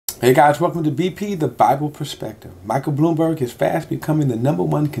Hey guys, welcome to BP, the Bible Perspective. Michael Bloomberg is fast becoming the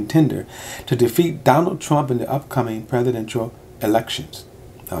 #1 contender to defeat Donald Trump in the upcoming presidential elections.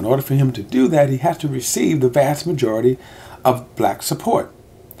 Now, in order for him to do that, he has to receive the vast majority of black support.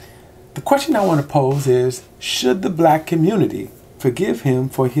 The question I want to pose is, should the black community forgive him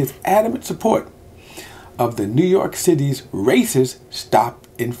for his adamant support of the New York City's racist stop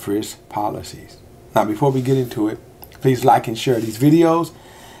and frisk policies? Now, before we get into it, please like and share these videos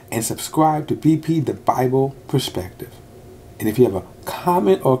and subscribe to BP, the Bible Perspective. And if you have a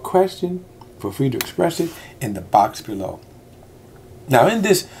comment or question, feel free to express it in the box below. Now, in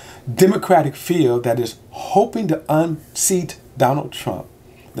this Democratic field that is hoping to unseat Donald Trump,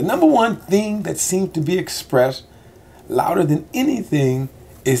 the #1 thing that seems to be expressed louder than anything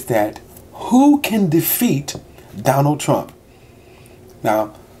is that who can defeat Donald Trump?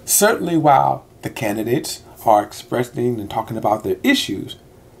 Now, certainly while the candidates are expressing and talking about their issues,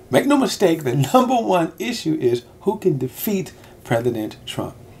 make no mistake, the #1 issue is who can defeat President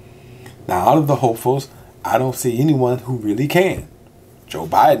Trump. Now, out of the hopefuls, I don't see anyone who really can. Joe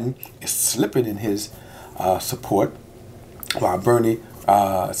Biden is slipping in his support, while Bernie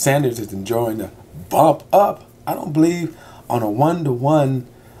Sanders is enjoying a bump up. I don't believe on a 1-to-1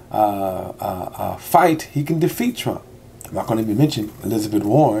 fight he can defeat Trump. I'm not going to even mention Elizabeth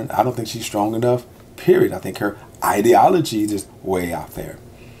Warren. I don't think she's strong enough, period. I think her ideology is way out there.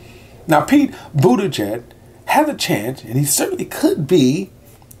 Now, Pete Buttigieg has a chance, and he certainly could be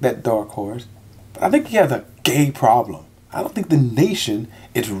that dark horse, but I think he has a gay problem. I don't think the nation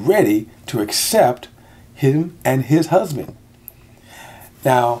is ready to accept him and his husband.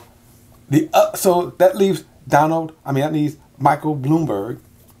 Now, so that leaves Michael Bloomberg,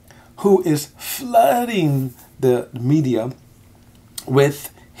 who is flooding the media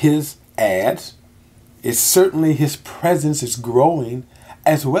with his ads. It's certainly his presence is growing,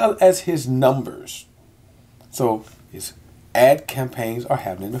 as well as his numbers. So his ad campaigns are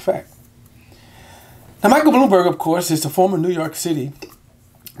having an effect. Now, Michael Bloomberg, of course, is the former New York City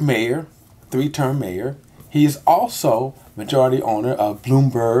mayor, 3-term mayor. He is also majority owner of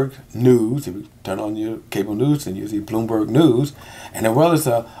Bloomberg News. If you turn on your cable news, and you see Bloomberg News, and as well as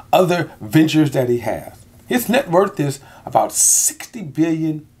other ventures that he has. His net worth is about $60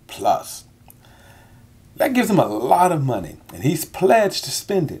 billion plus. That gives him a lot of money, and he's pledged to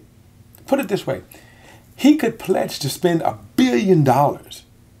spend it. Put it this way, he could pledge to spend $1 billion,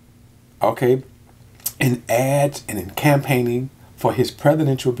 okay, in ads and in campaigning for his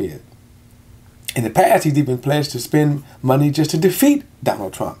presidential bid. In the past, he's even pledged to spend money just to defeat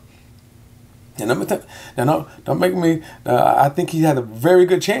Donald Trump. And don't make me, I think he had a very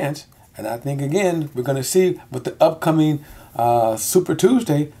good chance, and I think, again, we're going to see with the upcoming Super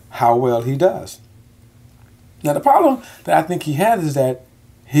Tuesday how well he does. Now, the problem that I think he has is that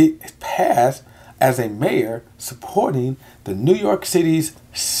he passed as a mayor supporting the New York City's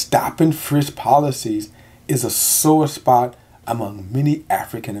stop and frisk policies is a sore spot among many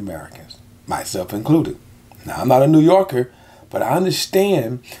African Americans, myself included. Now, I'm not a New Yorker, but I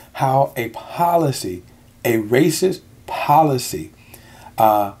understand how a policy, a racist policy,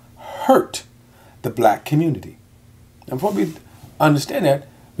 hurt the black community. And before we understand that,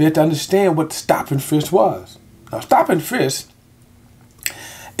 we have to understand what stop and frisk was. Now, stop and frisk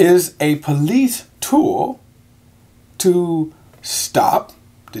is a police tool to stop,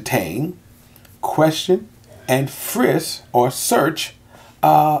 detain, question, and frisk or search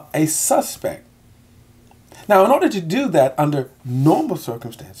a suspect. Now, in order to do that under normal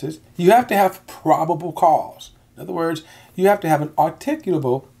circumstances, you have to have probable cause. In other words, you have to have an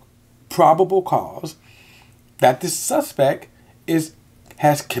articulable probable cause that this suspect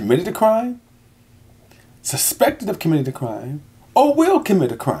has committed a crime, suspected of committing a crime, or will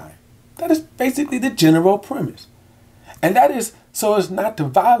commit a crime. That is basically the general premise. And that is so as not to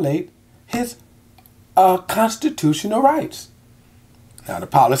violate his constitutional rights. Now, the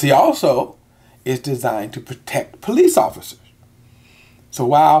policy also is designed to protect police officers. So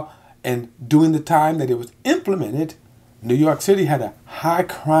while and during the time that it was implemented, New York City had a high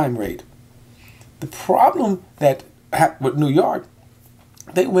crime rate. The problem that with New York,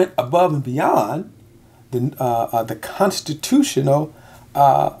 they went above and beyond the constitutional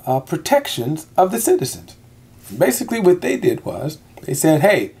protections of the citizens. Basically, what they did was they said,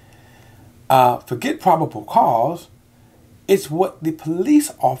 hey, forget probable cause. It's what the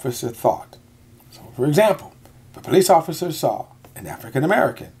police officer thought. So, for example, if a police officer saw an African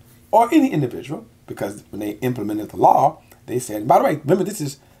American or any individual, because when they implemented the law, they said, by the way, remember, this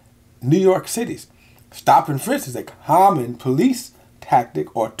is New York City's. Stop and frisk is a common police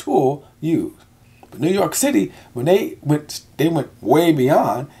tactic or tool used. But New York City, when they went way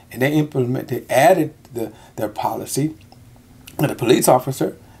beyond, and they added their policy that a police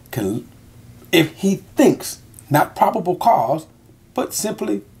officer can, if he thinks, not probable cause, but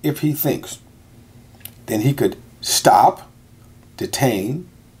simply if he thinks, then he could stop, detain,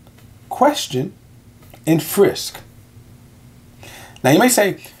 question, and frisk. Now you may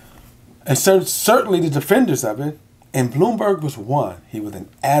say, and certainly the defenders of it, and Bloomberg was one. He was an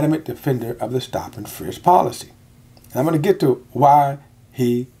adamant defender of the stop and frisk policy. And I'm going to get to why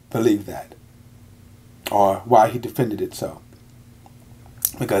he believed that, or why he defended it so.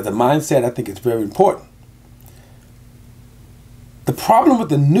 Because the mindset, I think, is very important. The problem with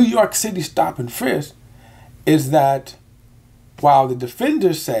the New York City stop and frisk is that while the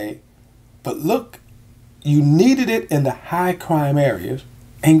defenders say, but look, you needed it in the high crime areas,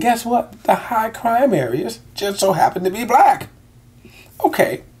 and guess what? The high crime areas just so happen to be black.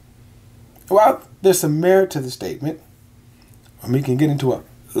 Okay, well, there's some merit to the statement, and we can get into a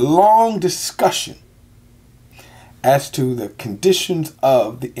long discussion as to the conditions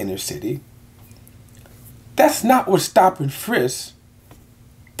of the inner city. That's not what stop and frisk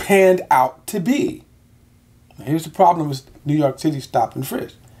panned out to be. Now, here's the problem with New York City stop and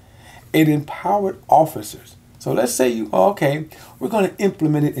frisk. It empowered officers. So let's say okay, we're going to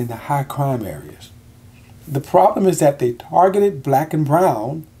implement it in the high crime areas. The problem is that they targeted black and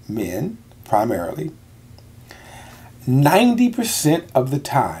brown men primarily. 90% of the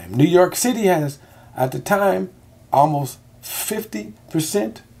time, New York City has, at the time, almost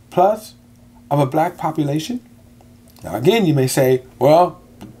 50% plus of a black population. Now again, you may say, well,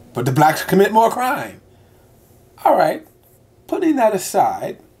 but the blacks commit more crime. All right, putting that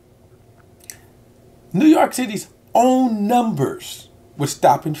aside, New York City's own numbers would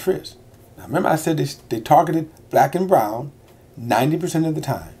stop and frisk. Now remember I said they targeted black and brown 90% of the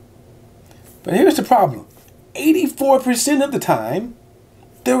time. But here's the problem. 84% of the time,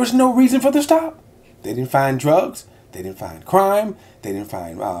 there was no reason for the stop. They didn't find drugs. They didn't find crime. They didn't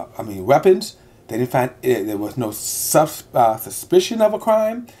find, weapons. They didn't find, there was no suspicion of a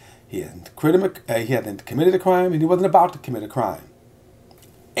crime. He hadn't committed a crime, and he wasn't about to commit a crime.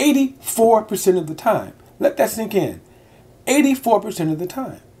 84% of the time. Let that sink in. 84% of the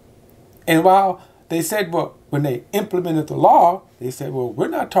time. And while they said, well, when they implemented the law, they said, well, we're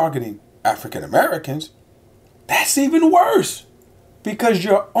not targeting African Americans. That's even worse, because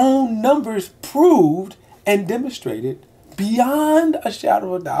your own numbers proved and demonstrated beyond a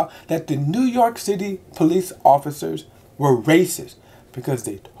shadow of a doubt that the New York City police officers were racist because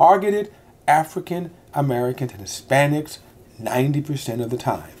they targeted African Americans and Hispanics 90% of the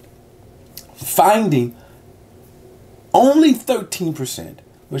time, finding only 13%,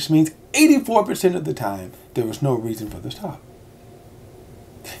 which means 84% of the time there was no reason for the stop.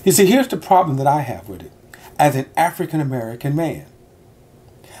 You see, here's the problem that I have with it. As an African American man,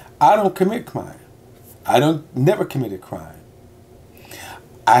 I don't commit crime. Never committed crime.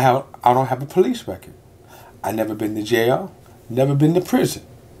 I don't have a police record. I never been to jail, never been to prison.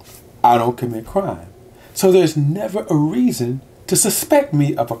 I don't commit crime. So there's never a reason to suspect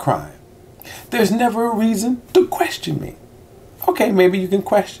me of a crime. There's never a reason to question me. Okay, maybe you can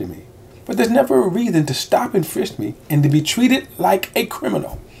question me, but there's never a reason to stop and frisk me and to be treated like a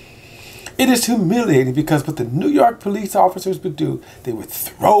criminal. It is humiliating because what the New York police officers would do, they would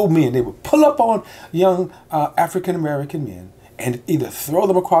throw men, they would pull up on young African American men and either throw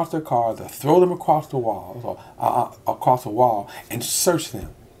them across their cars or throw them across the walls or across a wall and search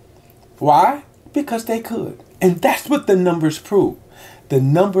them. Why? Because they could. And that's what the numbers prove. The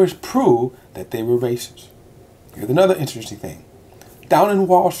numbers prove that they were racist. Here's another interesting thing. Down in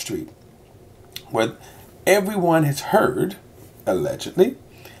Wall Street, where everyone has heard, allegedly,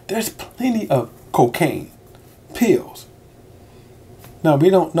 there's plenty of cocaine, pills. Now, we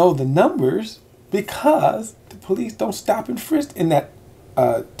don't know the numbers because the police don't stop and frisk in that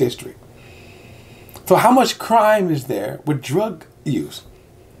district. So how much crime is there with drug use?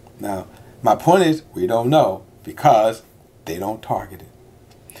 Now, my point is, we don't know because they don't target it.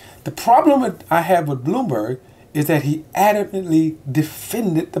 The problem I have with Bloomberg is that he adamantly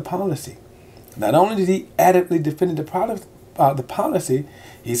defended the policy. Not only did he adamantly defend the policy,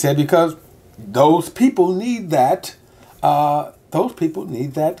 he said because those people need that. Those people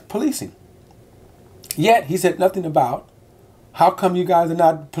need that policing. Yet he said nothing about how come you guys are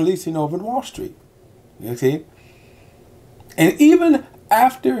not policing over in Wall Street. You see? And even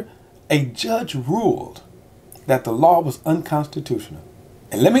after a judge ruled that the law was unconstitutional,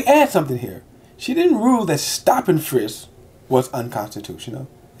 and let me add something here. She didn't rule that stop and frisk was unconstitutional.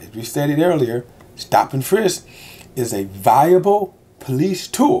 As we stated earlier, stop and frisk is a viable police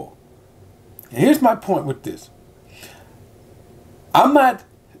tool. And here's my point with this. I'm not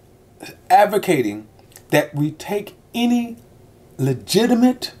advocating that we take any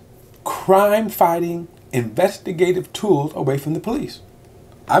legitimate crime-fighting investigative tools away from the police.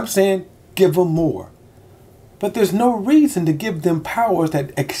 I'm saying give them more. But there's no reason to give them powers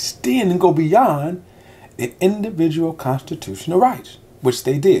that extend and go beyond the individual constitutional rights, which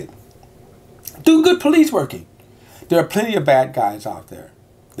they did. Do good police working. There are plenty of bad guys out there.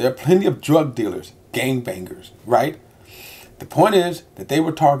 There are plenty of drug dealers, gangbangers, right? The point is that they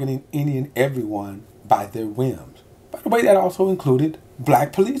were targeting any and everyone by their whims. By the way, that also included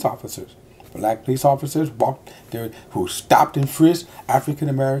black police officers. Black police officers walked there who stopped and frisked African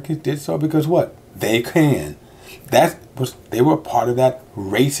Americans, did so because what? They can. They were part of that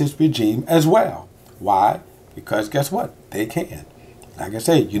racist regime as well. Why? Because guess what? They can. Like I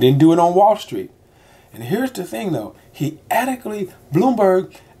say, you didn't do it on Wall Street. And here's the thing though,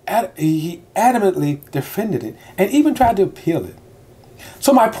 Bloomberg adamantly defended it and even tried to appeal it.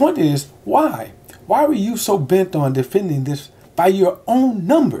 So my point is, why? Why were you so bent on defending this by your own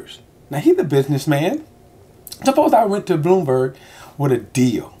numbers? Now he's a businessman. Suppose I went to Bloomberg with a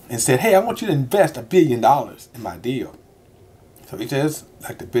deal and said, hey, I want you to invest $1 billion in my deal. So he says,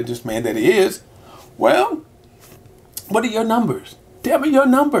 like the businessman that he is, well, what are your numbers? Tell me your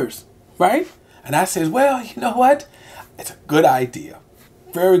numbers, right? And I says, well, you know what? It's a good idea.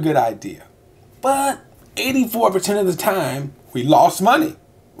 Very good idea. But 84% of the time, we lost money,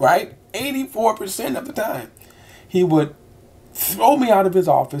 right? 84% of the time. He would throw me out of his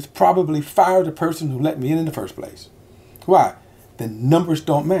office, probably fire the person who let me in the first place. Why? The numbers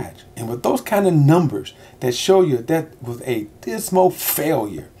don't match. And with those kind of numbers that show you that was a dismal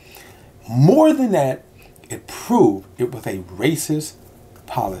failure, more than that, it proved it was a racist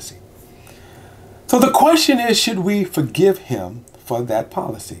policy. So the question is, should we forgive him for that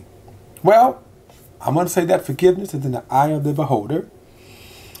policy? Well, I'm going to say that forgiveness is in the eye of the beholder.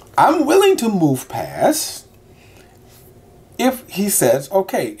 I'm willing to move past if he says,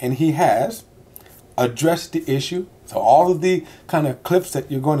 okay, and he has addressed the issue. So all of the kind of clips that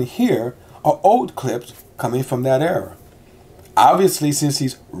you're going to hear are old clips coming from that era. Obviously, since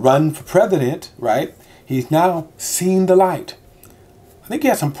he's run for president, right, he's now seen the light. I think he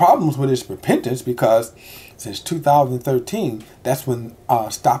has some problems with his repentance because since 2013, that's when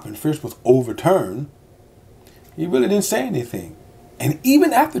stop and frisk was overturned. He really didn't say anything. And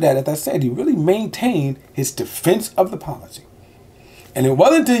even after that, as I said, he really maintained his defense of the policy. And it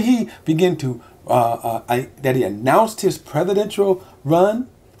wasn't until he began to, that he announced his presidential run,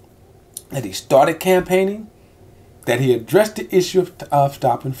 that he started campaigning, that he addressed the issue of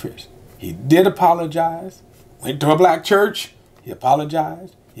stop and frisk. He did apologize, went to a black church, he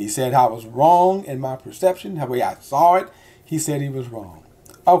apologized. He said I was wrong in my perception, the way I saw it. He said he was wrong.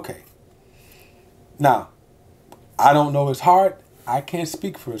 Okay. Now, I don't know his heart. I can't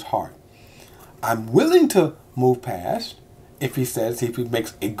speak for his heart. I'm willing to move past if he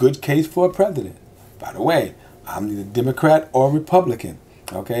makes a good case for a president. By the way, I'm neither Democrat or Republican.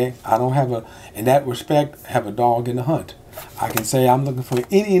 Okay? I don't have in that respect, have a dog in the hunt. I can say I'm looking for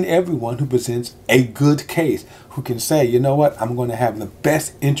any and everyone who presents a good case, who can say, you know what, I'm going to have the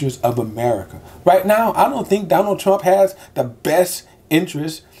best interest of America. Right now, I don't think Donald Trump has the best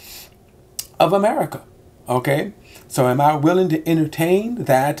interest of America. Okay? So am I willing to entertain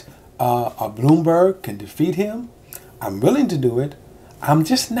that a Bloomberg can defeat him? I'm willing to do it. I'm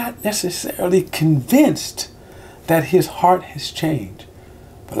just not necessarily convinced that his heart has changed.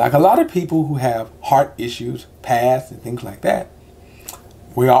 But like a lot of people who have heart issues, past and things like that,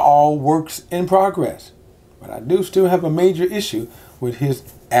 we are all works in progress. But I do still have a major issue with his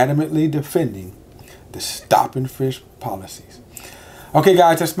adamantly defending the stop and frisk policies. Okay,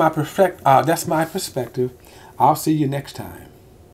 guys, that's my perspective. I'll see you next time.